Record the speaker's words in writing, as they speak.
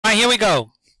Alright, here we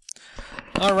go.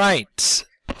 Alright.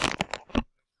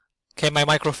 Okay, my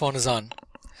microphone is on.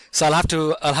 So I'll have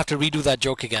to redo that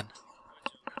joke again.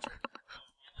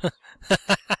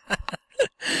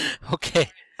 Okay.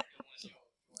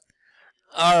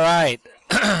 Alright.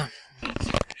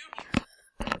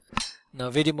 No,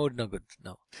 video mode, no good.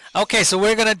 No. Okay, so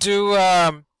we're gonna do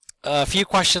a few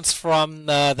questions from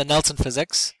the Nelson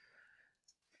Physics.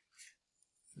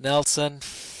 Nelson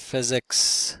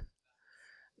Physics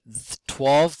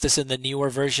 12. This is the newer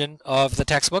version of the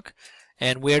textbook,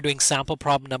 and we're doing sample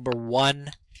problem number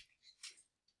 1.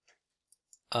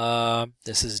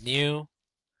 This is new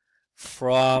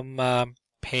from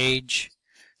page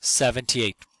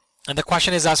 78, and the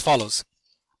question is as follows.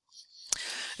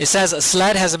 It says a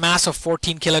sled has a mass of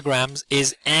 14 kilograms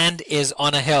and is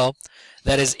on a hill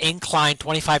that is inclined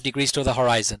 25 degrees to the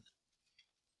horizon.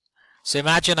 So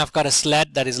imagine I've got a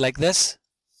sled that is like this,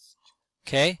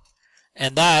 okay,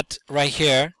 and that right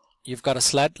here, you've got a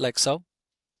sled like so.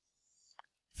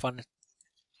 Fun.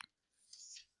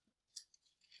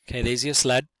 Okay, there's your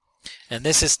sled, and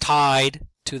this is tied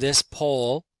to this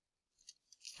pole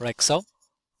like so,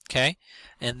 okay,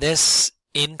 and this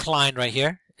incline right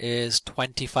here is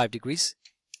 25 degrees.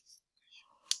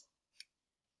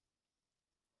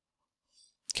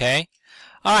 Okay.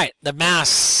 Alright, the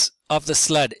mass of the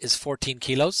sled is 14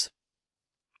 kilos.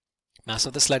 Mass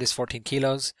of the sled is 14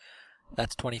 kilos.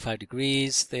 That's 25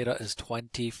 degrees. Theta is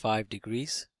 25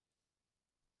 degrees.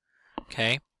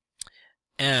 Okay.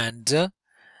 And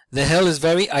the hill is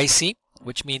very icy,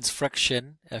 which means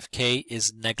friction, Fk,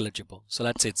 is negligible. So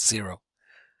let's say it's 0.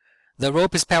 The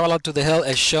rope is parallel to the hill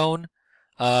as shown.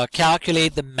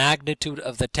 Calculate the magnitude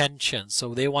of the tension.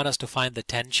 So they want us to find the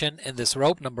tension in this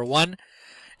rope, number 1,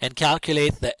 and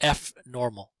calculate the F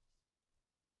normal.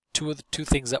 Two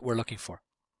things that we're looking for.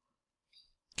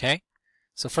 Okay?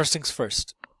 So first things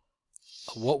first.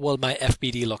 What will my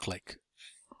FBD look like?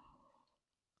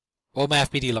 What will my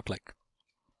FBD look like?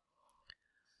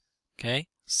 Okay,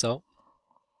 so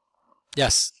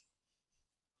yes.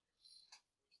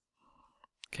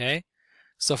 Okay.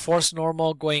 So force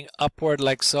normal going upward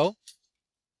like so.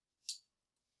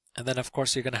 And then of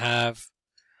course you're going to have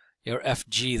your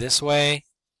FG this way,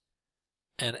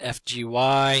 and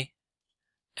FGY,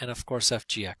 and of course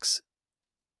FGX.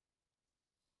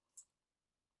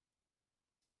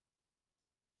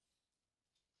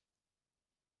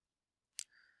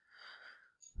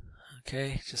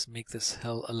 Okay, just make this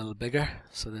hill a little bigger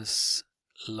so this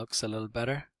looks a little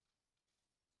better.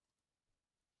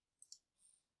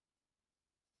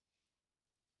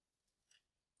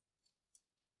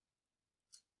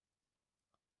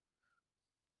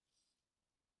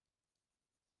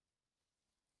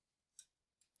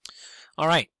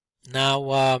 Alright,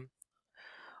 now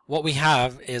what we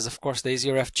have is, of course, there's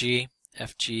your FG,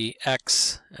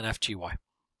 FGX, and FGY.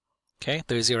 Okay,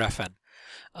 there's your FN.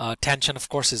 Tension, of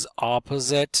course, is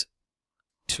opposite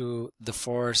to the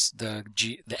force, the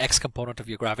X component of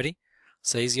your gravity.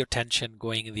 So there's your tension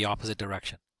going in the opposite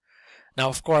direction. Now,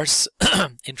 of course,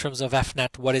 in terms of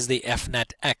Fnet, what is the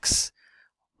Fnet X?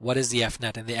 What is the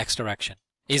Fnet in the X direction?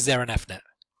 Is there an Fnet?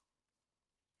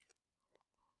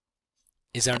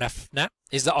 Is there an Fnet?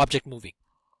 Is the object moving?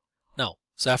 No.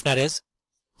 So Fnet is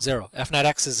 0. Fnet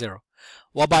X is 0.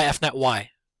 What about Fnet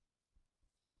Y?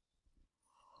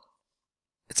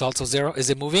 It's also 0. Is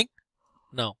it moving?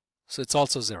 No. So it's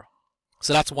also 0.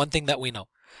 So that's one thing that we know.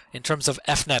 In terms of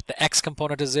Fnet, the X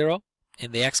component is 0.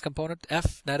 In the X component,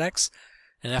 Fnet X,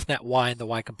 and Fnet Y in the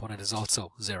Y component is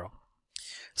also 0.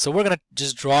 So we're going to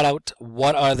just draw out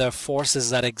what are the forces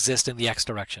that exist in the X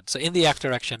direction. So in the X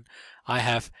direction, I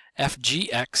have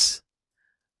FGX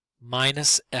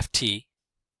minus FT,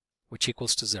 which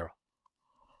equals to 0.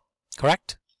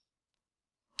 Correct?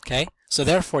 Okay, so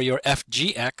therefore your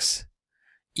FGX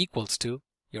equals to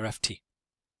your FT.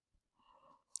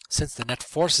 Since the net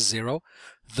force is 0,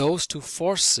 those two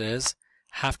forces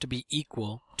have to be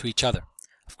equal to each other.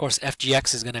 Of course,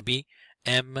 FGX is going to be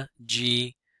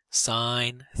mg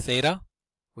sine theta,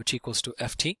 which equals to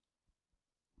FT.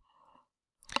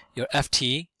 Your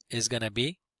FT is going to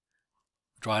be,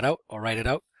 draw it out or write it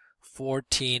out,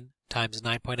 14 times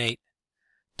 9.8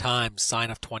 times sine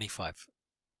of 25.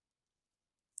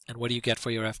 And what do you get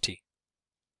for your FT?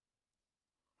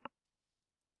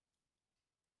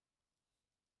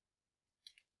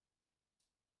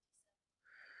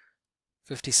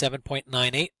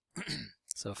 $57.98.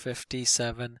 So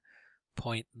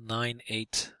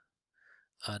 57.98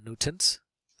 newtons.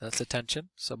 That's the tension.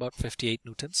 So about 58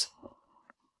 newtons.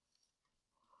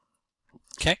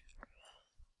 Okay.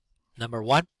 Number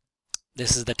 1.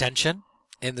 This is the tension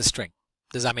in the string.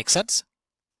 Does that make sense?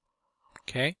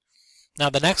 Okay. Now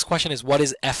the next question is, what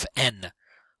is Fn?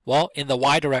 Well, in the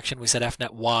y direction we said F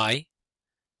net y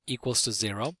equals to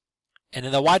 0. And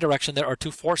in the y direction there are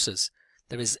two forces.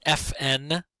 There is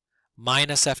Fn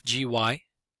minus Fgy,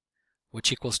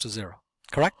 which equals to 0.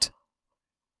 Correct?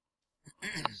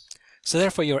 So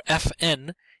therefore your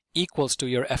Fn equals to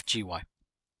your Fgy.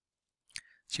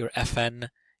 So your Fn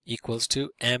equals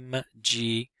to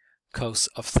mg cos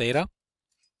of theta.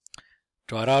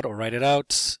 Draw it out or write it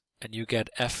out, and you get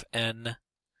Fn,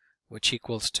 which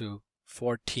equals to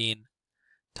 14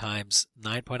 times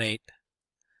 9.8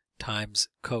 times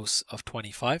cos of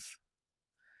 25.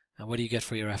 And what do you get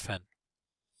for your Fn?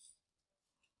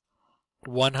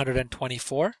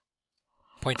 124.5?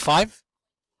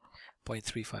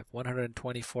 0.35.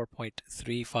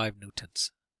 124.35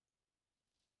 newtons.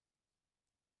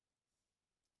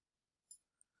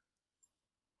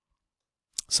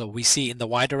 So we see in the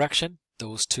y direction,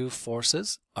 those two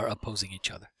forces are opposing each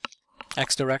other.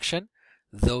 X direction,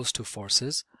 those two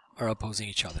forces are opposing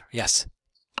each other. Yes.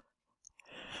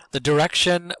 The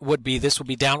direction would be, this would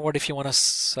be downward if you want to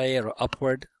say, or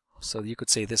upward. So you could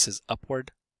say this is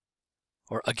upward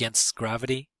or against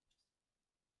gravity.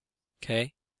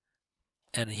 Okay.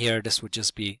 And here this would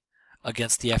just be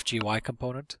against the FGY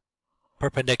component,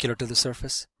 perpendicular to the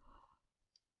surface.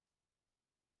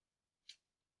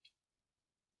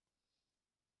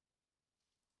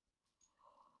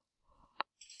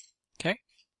 Okay.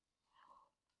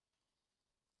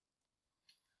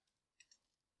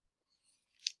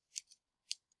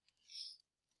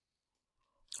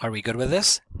 Are we good with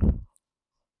this?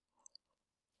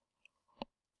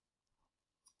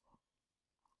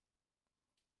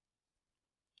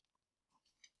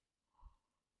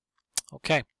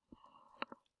 Okay.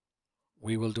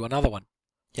 We will do another one.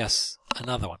 Yes,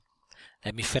 another one.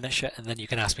 Let me finish it and then you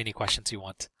can ask me any questions you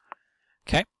want.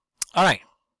 Okay. All right.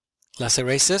 Let's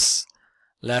erase this.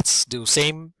 Let's do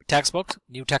same textbook,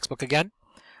 new textbook again.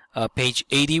 Page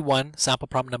 81, sample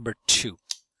problem number 2.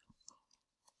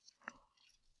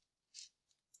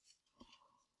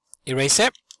 Erase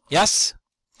it. Yes?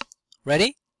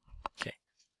 Ready? Okay.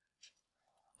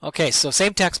 Okay, so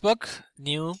same textbook,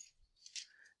 new,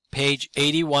 page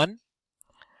 81,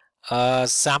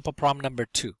 sample problem number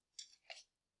 2.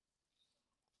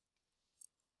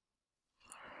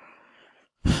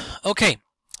 Okay,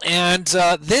 and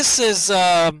this is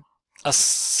a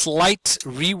slight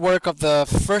rework of the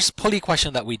first pulley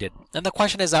question that we did. And the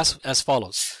question is as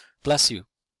follows. Bless you.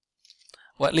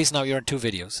 Well, at least now you're in 2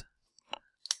 videos.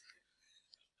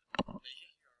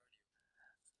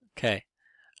 Okay.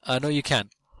 No, you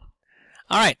can't.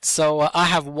 All right, so I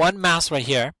have one mass right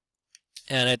here,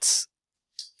 and it's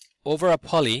over a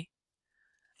pulley,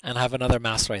 and I have another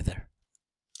mass right there.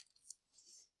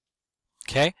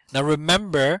 Okay. Now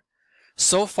remember,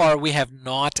 so far we have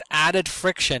not added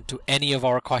friction to any of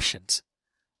our questions.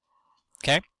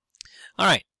 Okay. All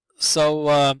right.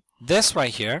 So this right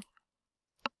here,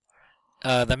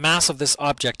 the mass of this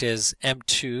object is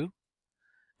m2,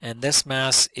 and this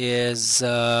mass is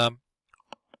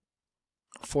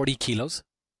 40 kilos.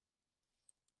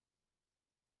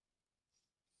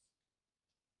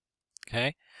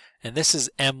 Okay. And this is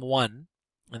m1,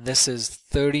 and this is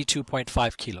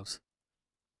 32.5 kilos.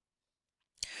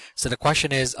 So the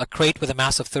question is, a crate with a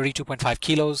mass of 32.5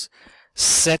 kilos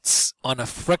sits on a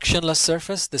frictionless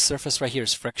surface. This surface right here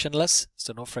is frictionless,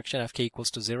 so no friction, Fk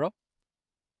equals to 0.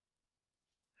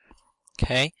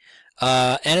 Okay,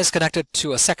 and is connected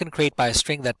to a second crate by a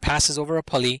string that passes over a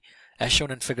pulley, as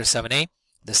shown in figure 7a.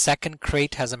 The second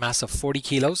crate has a mass of 40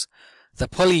 kilos. The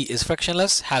pulley is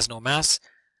frictionless, has no mass.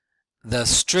 The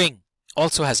string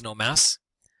also has no mass.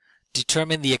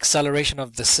 Determine the acceleration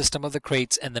of the system of the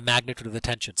crates and the magnitude of the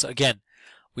tension. So again,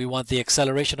 we want the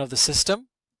acceleration of the system,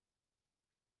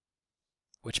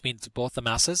 which means both the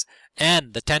masses,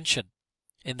 and the tension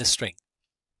in the string.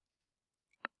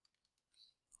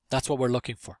 That's what we're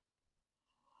looking for.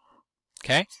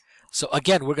 Okay? So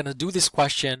again, we're going to do this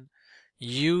question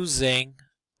using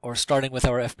or starting with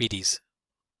our FBDs.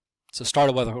 So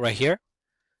start with right here.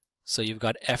 So you've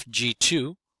got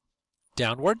FG2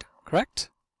 downward, correct?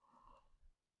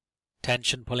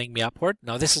 Tension pulling me upward.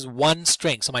 Now this is one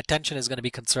string, so my tension is going to be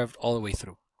conserved all the way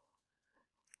through.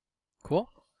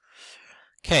 Cool?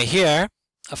 Okay, here,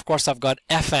 of course, I've got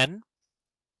Fn,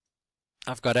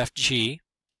 I've got Fg,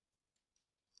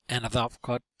 and I've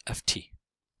got Ft.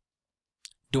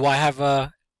 Do I have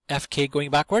a Fk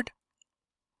going backward?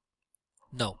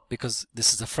 No, because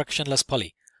this is a frictionless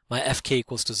pulley. My Fk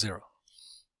equals to 0.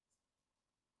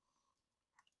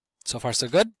 So far, so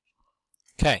good?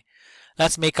 Okay.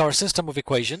 Let's make our system of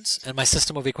equations, and my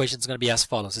system of equations is going to be as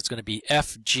follows. It's going to be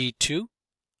Fg2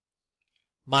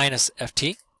 minus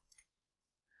Ft,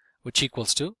 which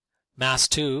equals to mass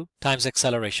 2 times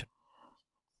acceleration.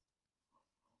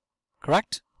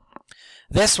 Correct?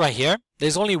 This right here,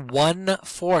 there's only one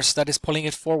force that is pulling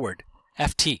it forward,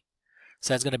 Ft.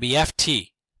 So it's going to be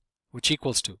Ft, which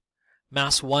equals to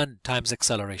mass 1 times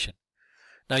acceleration.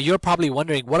 Now you're probably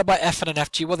wondering, what about Fn and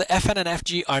Fg? Well, the Fn and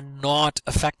Fg are not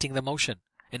affecting the motion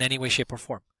in any way, shape, or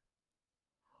form.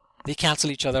 They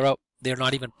cancel each other out. They're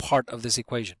not even part of this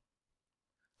equation.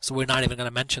 So we're not even going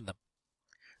to mention them.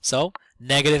 So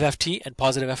negative Ft and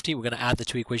positive Ft, we're going to add the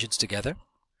two equations together.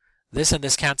 This and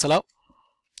this cancel out.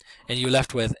 And you're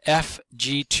left with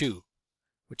Fg2,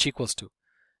 which equals to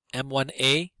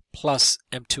m1a plus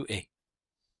m2a.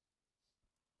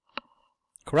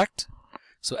 Correct?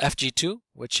 So Fg2,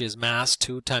 which is mass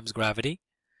 2 times gravity,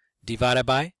 divided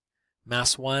by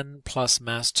mass 1 plus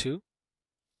mass 2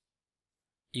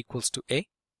 equals to a.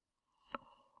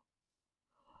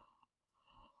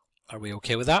 Are we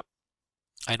okay with that?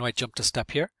 I know I jumped a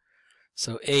step here.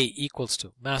 So a equals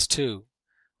to mass 2,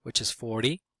 which is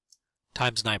 40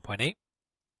 times 9.8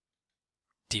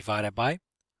 divided by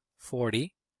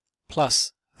 40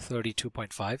 plus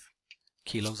 32.5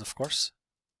 kilos, of course.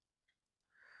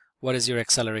 What is your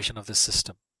acceleration of this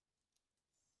system?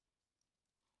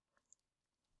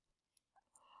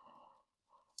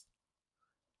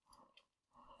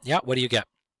 Yeah, what do you get?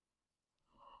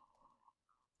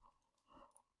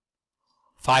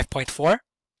 5.4?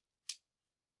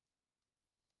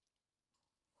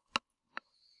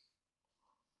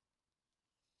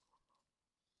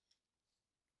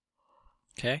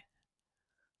 Okay.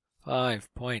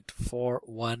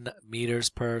 5.41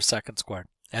 meters per second squared.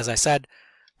 As I said,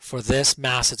 for this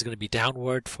mass it's going to be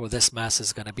downward, for this mass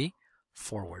is going to be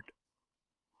forward.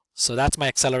 So that's my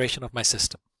acceleration of my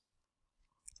system.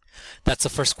 That's the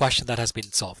first question that has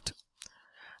been solved.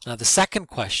 Now the second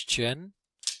question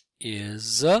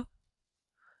is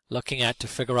looking at to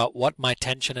figure out what my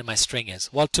tension in my string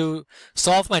is. Well, to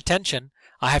solve my tension,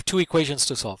 I have two equations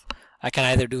to solve. I can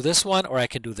either do this one or I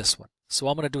can do this one. So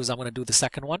what I'm going to do is I'm going to do the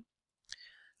second one.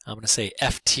 I'm going to say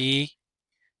Ft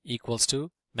equals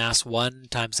to mass 1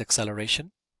 times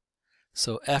acceleration.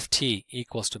 So Ft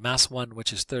equals to mass 1,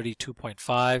 which is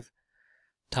 32.5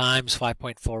 times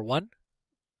 5.41,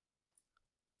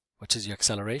 which is your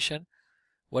acceleration.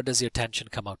 What does your tension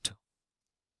come out to?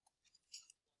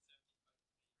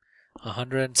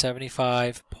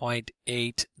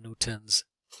 175.8 newtons.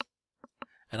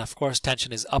 And of course,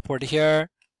 tension is upward here,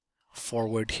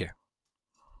 forward here.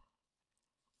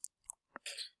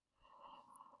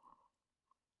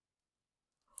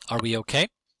 Are we okay?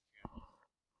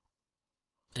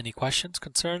 Any questions,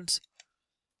 concerns?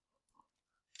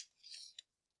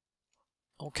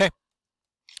 Okay.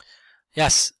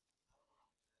 Yes.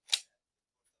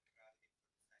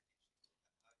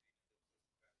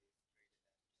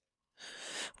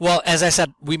 Well, as I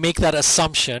said, we make that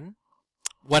assumption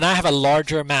when I have a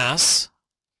larger mass,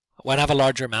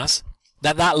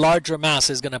 that larger mass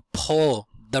is going to pull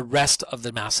the rest of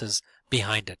the masses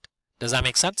behind it. Does that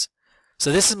make sense?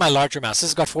 So this is my larger mass.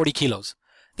 This has got 40 kilos.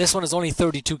 This one is only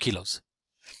 32 kilos.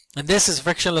 And this is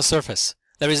frictionless surface.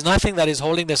 There is nothing that is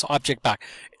holding this object back.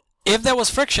 If there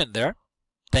was friction there,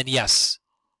 then yes,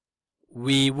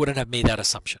 we wouldn't have made that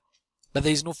assumption. But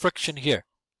there is no friction here.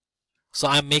 So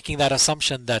I'm making that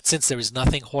assumption that since there is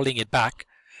nothing holding it back,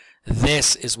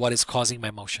 this is what is causing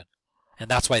my motion. And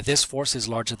that's why this force is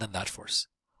larger than that force.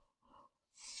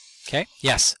 Okay?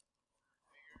 Yes?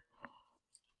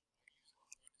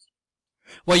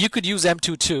 Well, you could use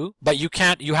M2 too, but you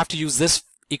can't. You have to use this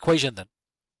equation then.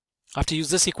 I have to use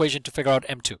this equation to figure out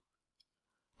M2.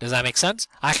 Does that make sense?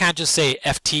 I can't just say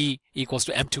Ft equals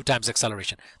to M2 times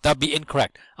acceleration. That would be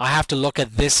incorrect. I have to look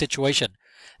at this situation.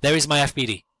 There is my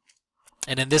FBD.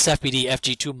 And in this FBD,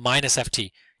 Fg2 minus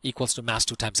Ft equals to mass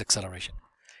 2 times acceleration.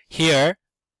 Here,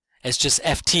 it's just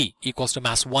Ft equals to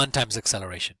mass 1 times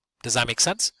acceleration. Does that make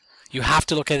sense? You have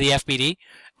to look at the FBD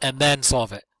and then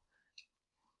solve it.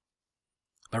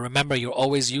 But remember, you're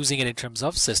always using it in terms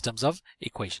of systems of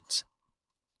equations.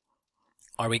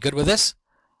 Are we good with this?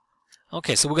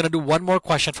 Okay, so we're going to do one more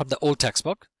question from the old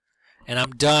textbook, and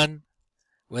I'm done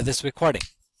with this recording.